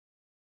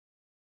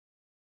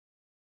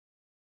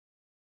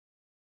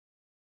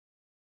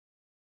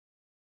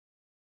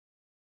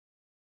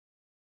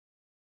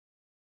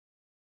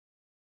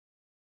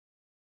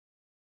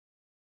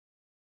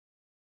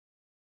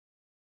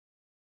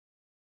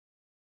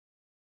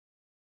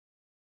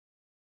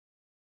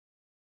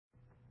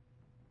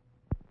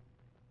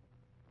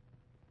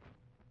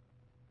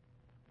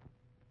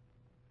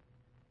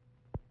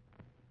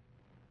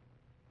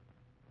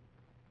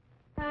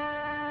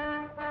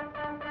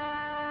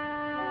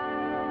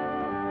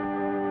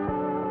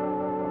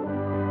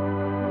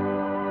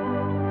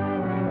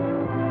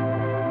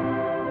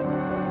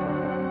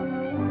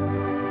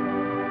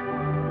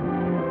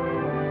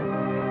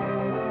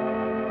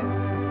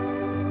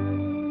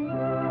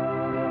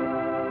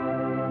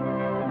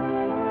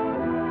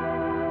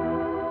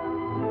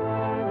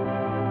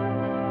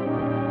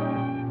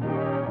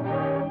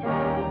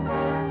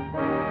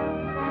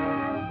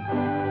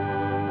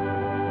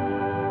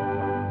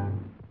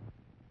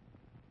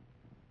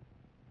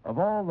Of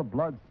all the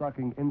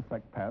blood-sucking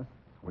insect pests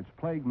which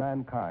plague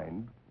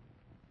mankind,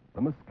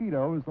 the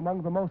mosquito is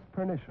among the most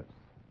pernicious.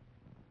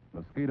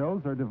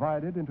 Mosquitoes are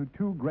divided into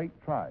two great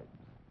tribes.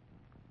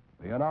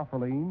 The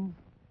anophelines,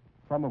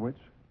 some of which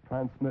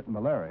transmit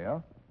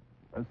malaria,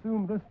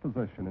 assume this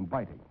position in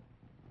biting,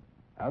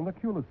 and the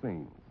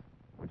culisines,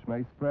 which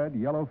may spread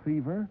yellow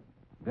fever,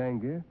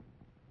 dengue,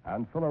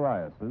 and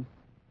filariasis,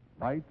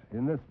 bite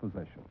in this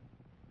position.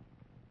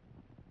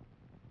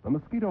 The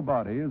mosquito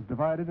body is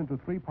divided into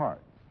three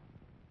parts: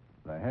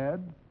 the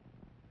head,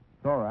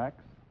 thorax,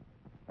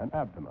 and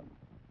abdomen.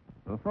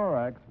 The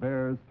thorax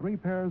bears 3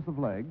 pairs of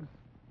legs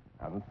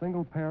and a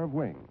single pair of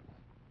wings.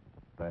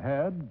 The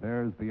head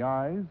bears the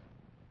eyes,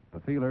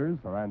 the feelers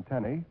or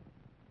antennae,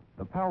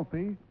 the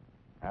palpi,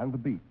 and the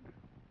beak.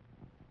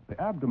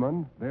 The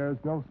abdomen bears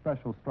no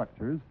special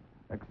structures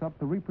except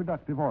the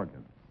reproductive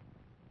organs.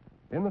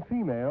 In the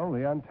female,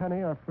 the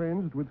antennae are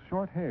fringed with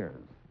short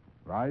hairs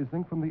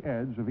rising from the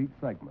edge of each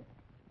segment,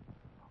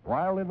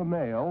 while in the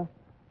male,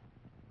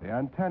 the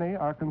antennae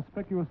are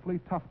conspicuously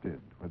tufted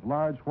with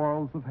large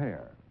whorls of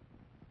hair.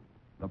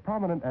 The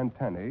prominent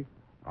antennae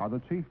are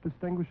the chief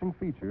distinguishing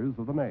features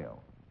of the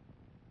male.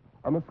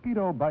 A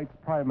mosquito bites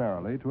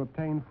primarily to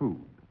obtain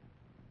food.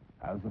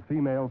 As the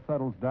female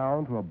settles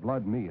down to a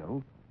blood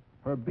meal,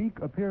 her beak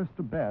appears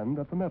to bend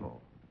at the middle.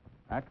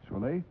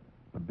 Actually,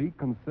 the beak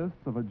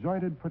consists of a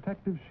jointed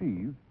protective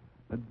sheath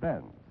that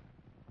bends,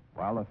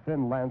 while a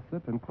thin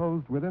lancet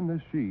enclosed within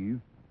this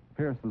sheath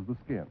pierces the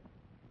skin.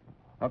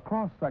 A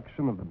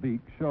cross-section of the beak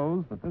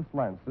shows that this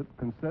lancet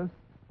consists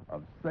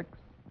of 6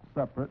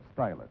 separate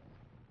stylets,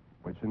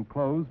 which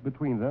enclose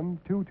between them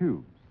 2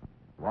 tubes,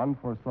 one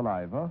for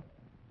saliva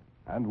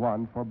and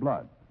one for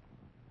blood.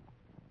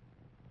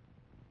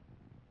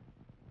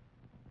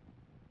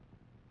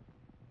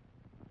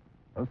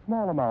 A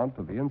small amount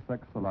of the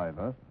insect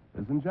saliva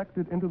is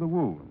injected into the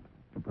wound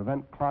to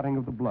prevent clotting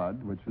of the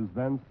blood, which is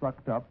then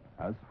sucked up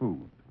as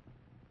food.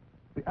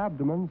 The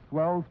abdomen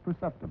swells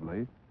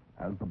perceptibly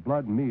as the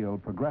blood meal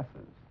progresses.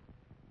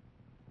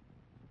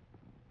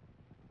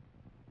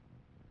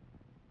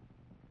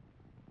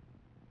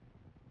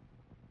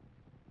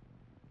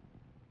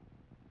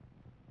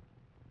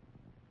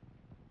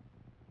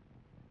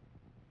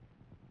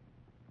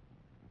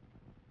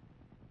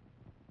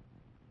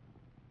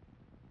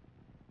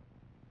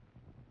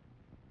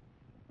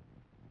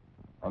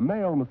 A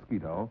male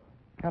mosquito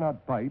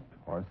cannot bite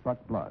or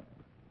suck blood.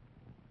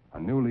 A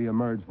newly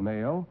emerged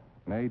male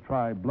may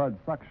try blood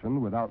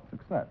suction without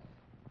success.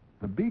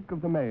 The beak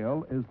of the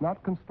male is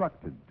not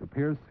constructed to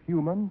pierce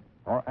human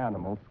or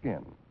animal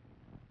skin.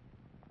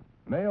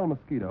 Male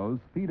mosquitoes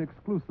feed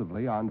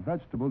exclusively on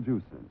vegetable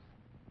juices,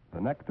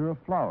 the nectar of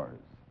flowers,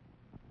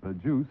 the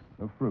juice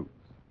of fruits.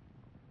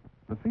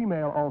 The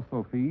female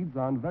also feeds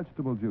on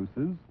vegetable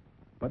juices,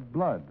 but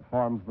blood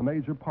forms the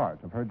major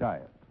part of her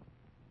diet.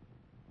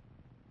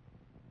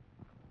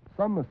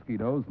 Some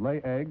mosquitoes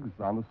lay eggs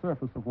on the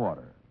surface of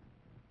water,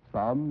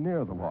 some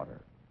near the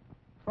water.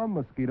 Some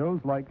mosquitoes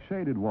like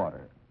shaded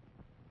water,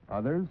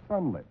 others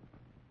sunlit.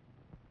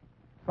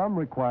 Some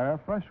require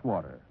fresh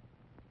water,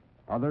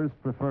 others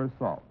prefer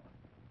salt.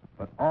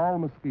 But all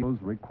mosquitoes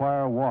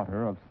require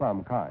water of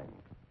some kind.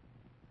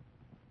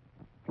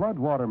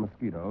 Floodwater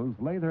mosquitoes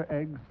lay their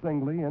eggs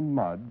singly in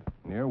mud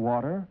near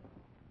water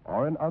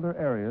or in other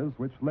areas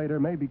which later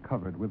may be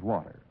covered with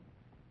water.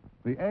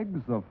 The eggs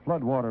of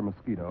floodwater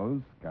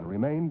mosquitoes can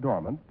remain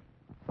dormant,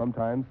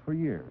 sometimes for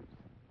years,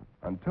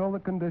 until the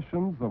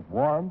conditions of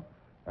warmth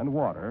and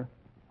water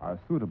are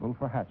suitable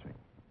for hatching.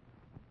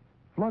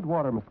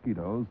 Floodwater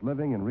mosquitoes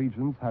living in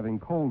regions having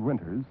cold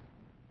winters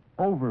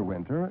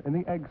overwinter in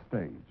the egg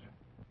stage.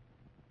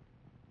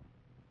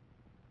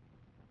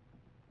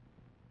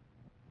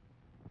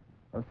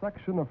 A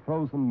section of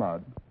frozen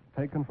mud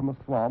taken from a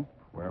swamp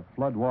where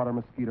floodwater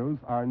mosquitoes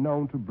are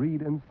known to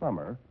breed in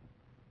summer,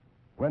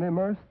 when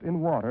immersed in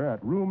water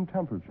at room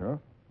temperature,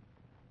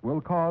 will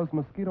cause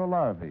mosquito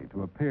larvae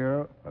to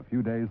appear a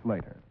few days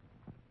later.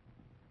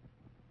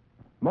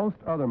 Most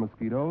other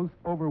mosquitoes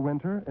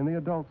overwinter in the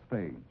adult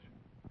stage.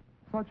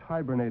 Such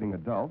hibernating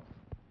adults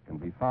can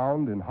be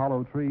found in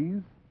hollow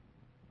trees,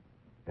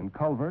 in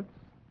culverts,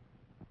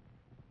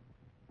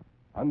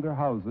 under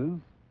houses,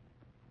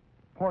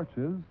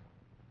 porches,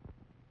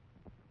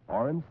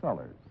 or in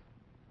cellars.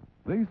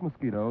 These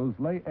mosquitoes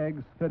lay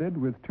eggs fitted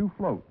with 2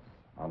 floats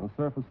on the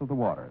surface of the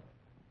water,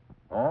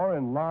 or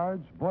in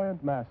large,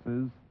 buoyant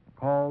masses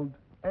called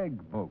egg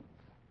boats.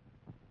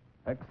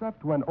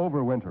 Except when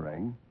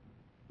overwintering,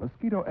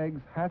 mosquito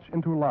eggs hatch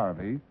into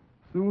larvae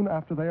soon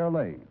after they are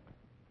laid,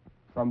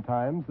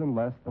 sometimes in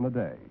less than a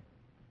day.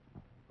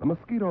 The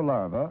mosquito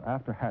larva,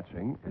 after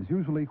hatching, is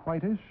usually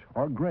whitish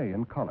or gray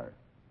in color.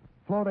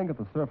 Floating at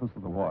the surface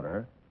of the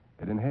water,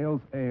 it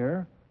inhales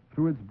air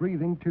through its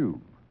breathing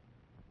tube.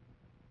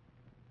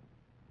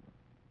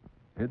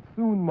 It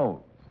soon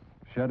molts,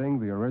 shedding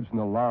the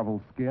original larval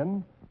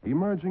skin,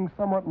 emerging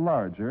somewhat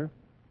larger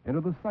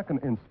into the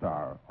second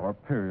instar, or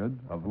period,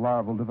 of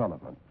larval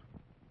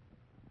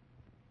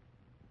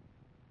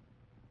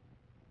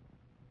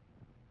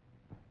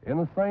In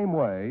the same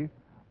way,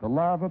 the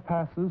larva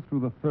passes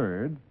through the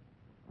third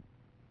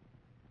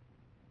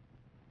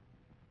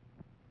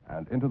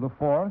and into the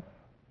fourth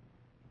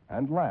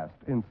and last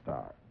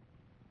instar.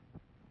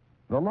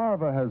 The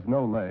larva has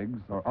no legs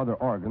or other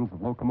organs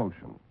of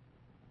locomotion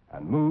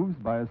and moves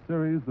by a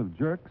series of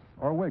jerks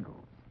or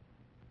wiggles.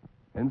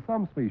 In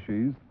some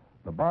species,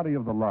 the body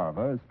of the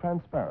larva is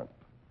transparent,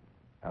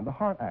 and the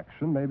heart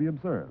action may be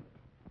observed.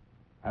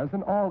 As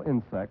in all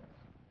insects,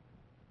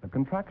 the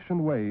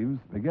contraction waves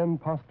begin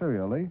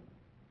posteriorly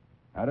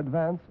and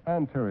advance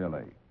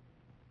anteriorly.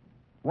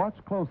 Watch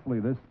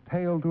closely this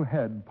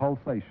tail-to-head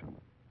pulsation.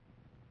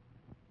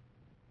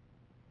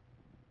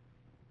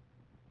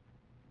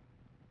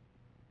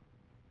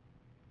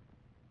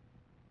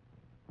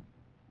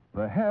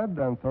 The head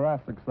and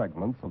thoracic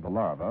segments of the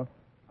larva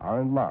are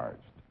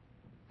enlarged,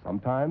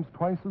 sometimes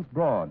twice as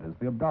broad as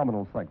the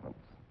abdominal segments.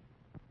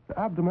 The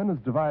abdomen is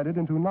divided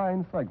into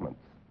 9 segments,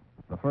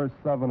 the first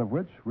 7 of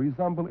which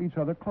resemble each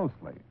other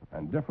closely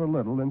and differ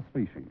little in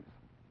species.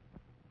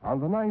 On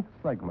the 9th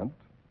segment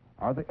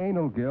are the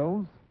anal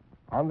gills,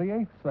 on the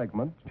 8th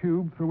segment,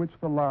 tube through which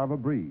the larva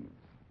breathes.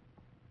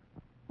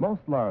 Most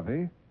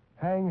larvae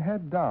hang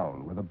head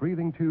down with the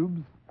breathing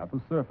tubes at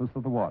the surface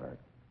of the water.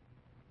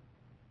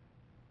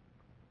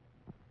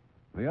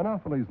 The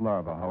Anopheles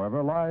larva,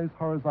 however, lies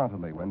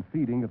horizontally when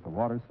feeding at the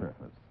water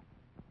surface.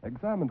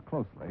 Examined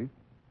closely,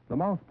 the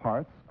mouth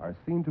parts are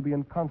seen to be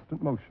in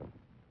constant motion.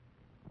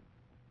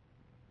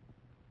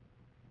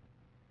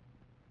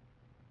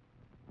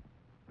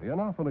 The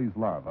Anopheles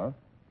larva,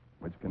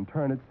 which can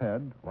turn its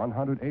head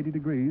 180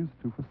 degrees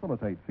to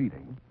facilitate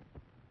feeding,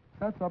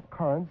 sets up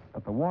currents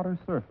at the water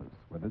surface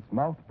with its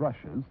mouth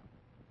brushes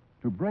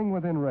to bring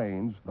within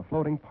range the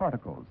floating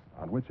particles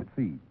on which it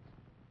feeds.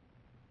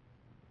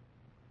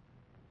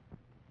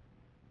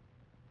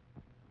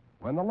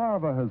 When the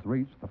larva has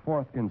reached the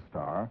 4th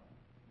instar,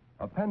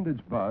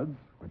 appendage buds,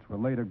 which will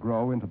later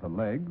grow into the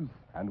legs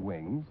and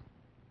wings,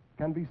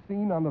 can be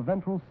seen on the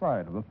ventral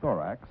side of the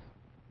thorax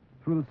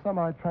through the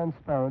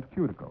semi-transparent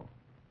cuticle.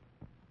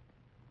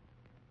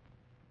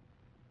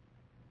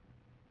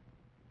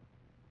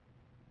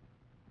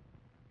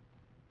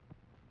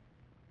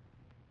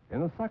 In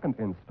the 2nd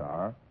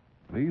instar,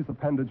 these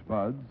appendage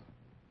buds,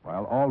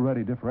 while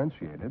already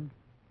differentiated,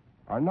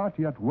 are not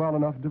yet well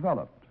enough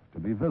developed to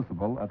be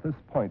visible at this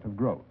point of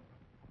growth.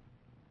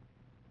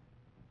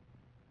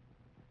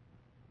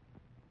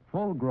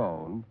 Full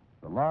grown,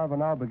 the larva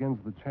now begins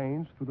the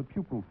change to the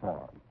pupal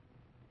form.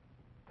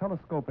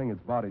 Telescoping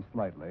its body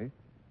slightly,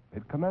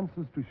 it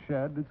commences to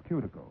shed its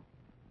cuticle,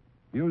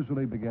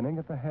 usually beginning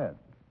at the head.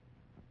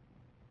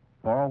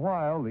 For a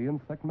while, the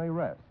insect may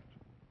rest,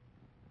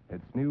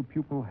 its new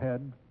pupal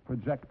head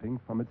projecting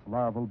from its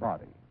larval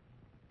body.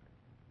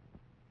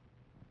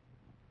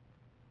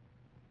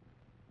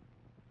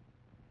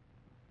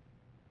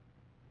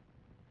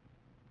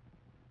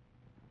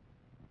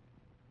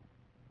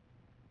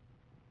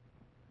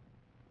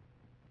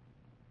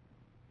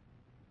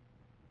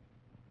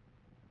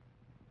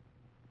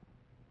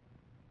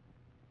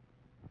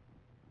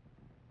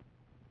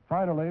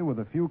 Finally, with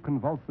a few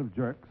convulsive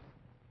jerks,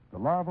 the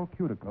larval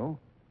cuticle,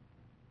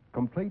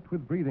 complete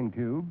with breathing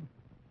tube,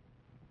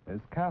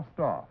 is cast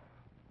off,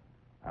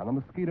 and the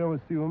mosquito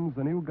assumes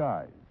a new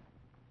guise,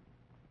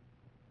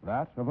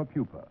 that of a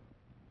pupa.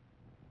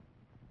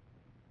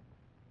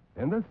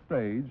 In this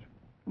stage,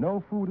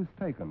 no food is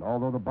taken,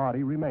 although the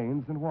body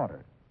remains in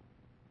water.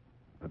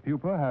 The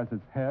pupa has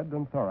its head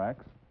and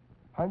thorax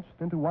hunched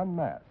into one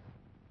mass,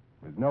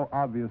 with no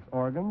obvious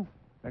organs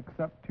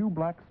except 2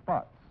 black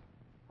spots,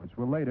 which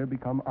will later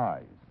become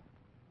eyes,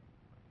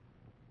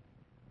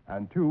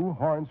 and 2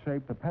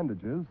 horn-shaped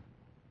appendages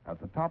at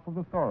the top of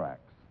the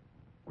thorax,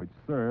 which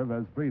serve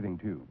as breathing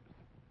tubes.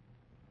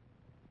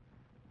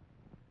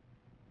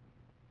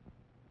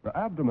 The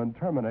abdomen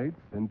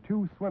terminates in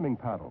 2 swimming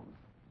paddles,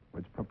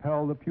 which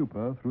propel the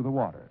pupa through the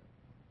water.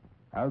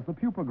 As the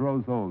pupa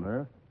grows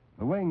older,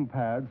 the wing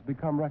pads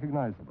become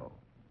recognizable.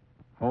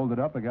 Folded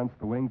up against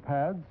the wing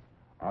pads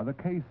are the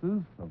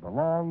cases of the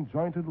long,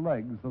 jointed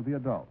legs of the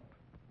adult.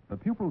 The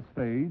pupal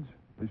stage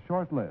is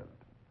short-lived,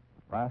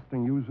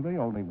 lasting usually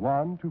only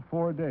 1 to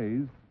 4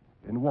 days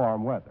in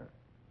warm weather.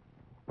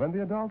 When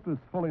the adult is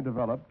fully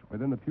developed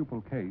within the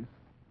pupal case,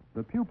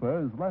 the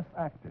pupa is less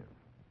active.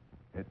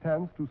 It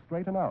tends to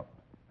straighten out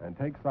and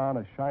takes on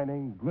a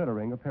shining,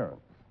 glittering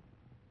appearance.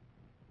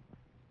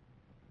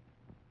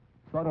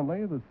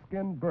 Suddenly, the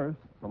skin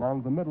bursts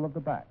along the middle of the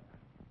back.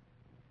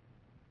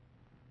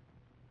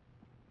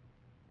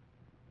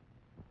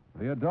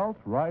 The adult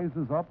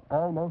rises up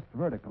almost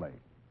vertically,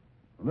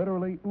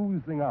 literally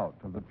oozing out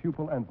of the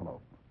pupal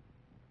envelope.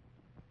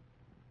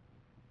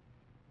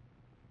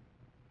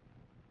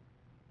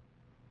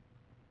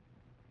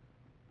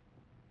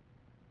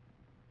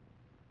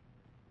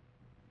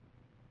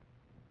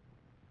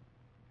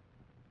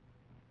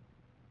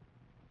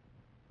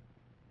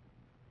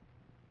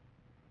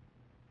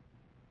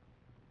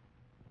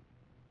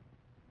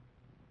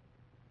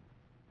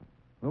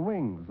 The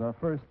wings are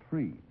first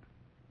freed.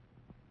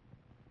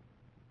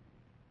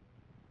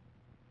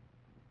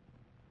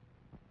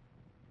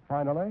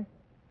 Finally,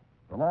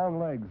 the long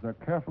legs are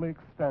carefully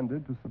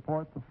extended to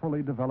support the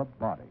fully developed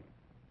body.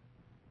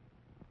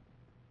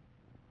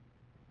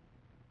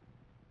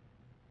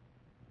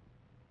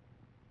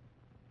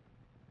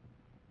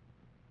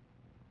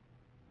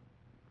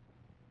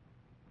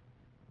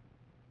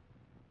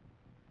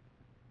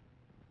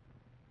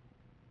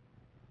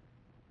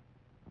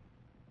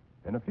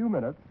 In a few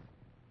minutes,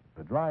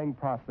 the drying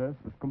process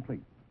is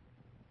complete.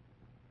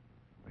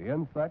 The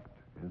insect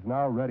is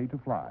now ready to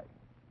fly.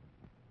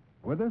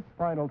 With this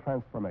final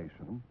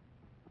transformation,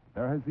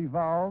 there has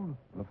evolved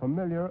the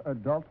familiar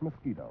adult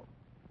mosquito.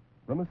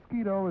 The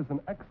mosquito is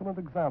an excellent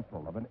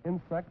example of an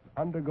insect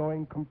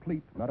undergoing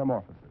complete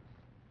metamorphosis.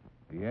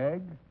 The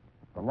egg,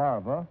 the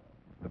larva,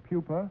 the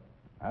pupa,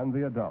 and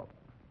the adult.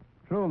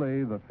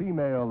 Truly, the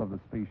female of the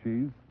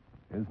species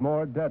is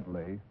more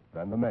deadly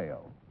than the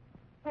male.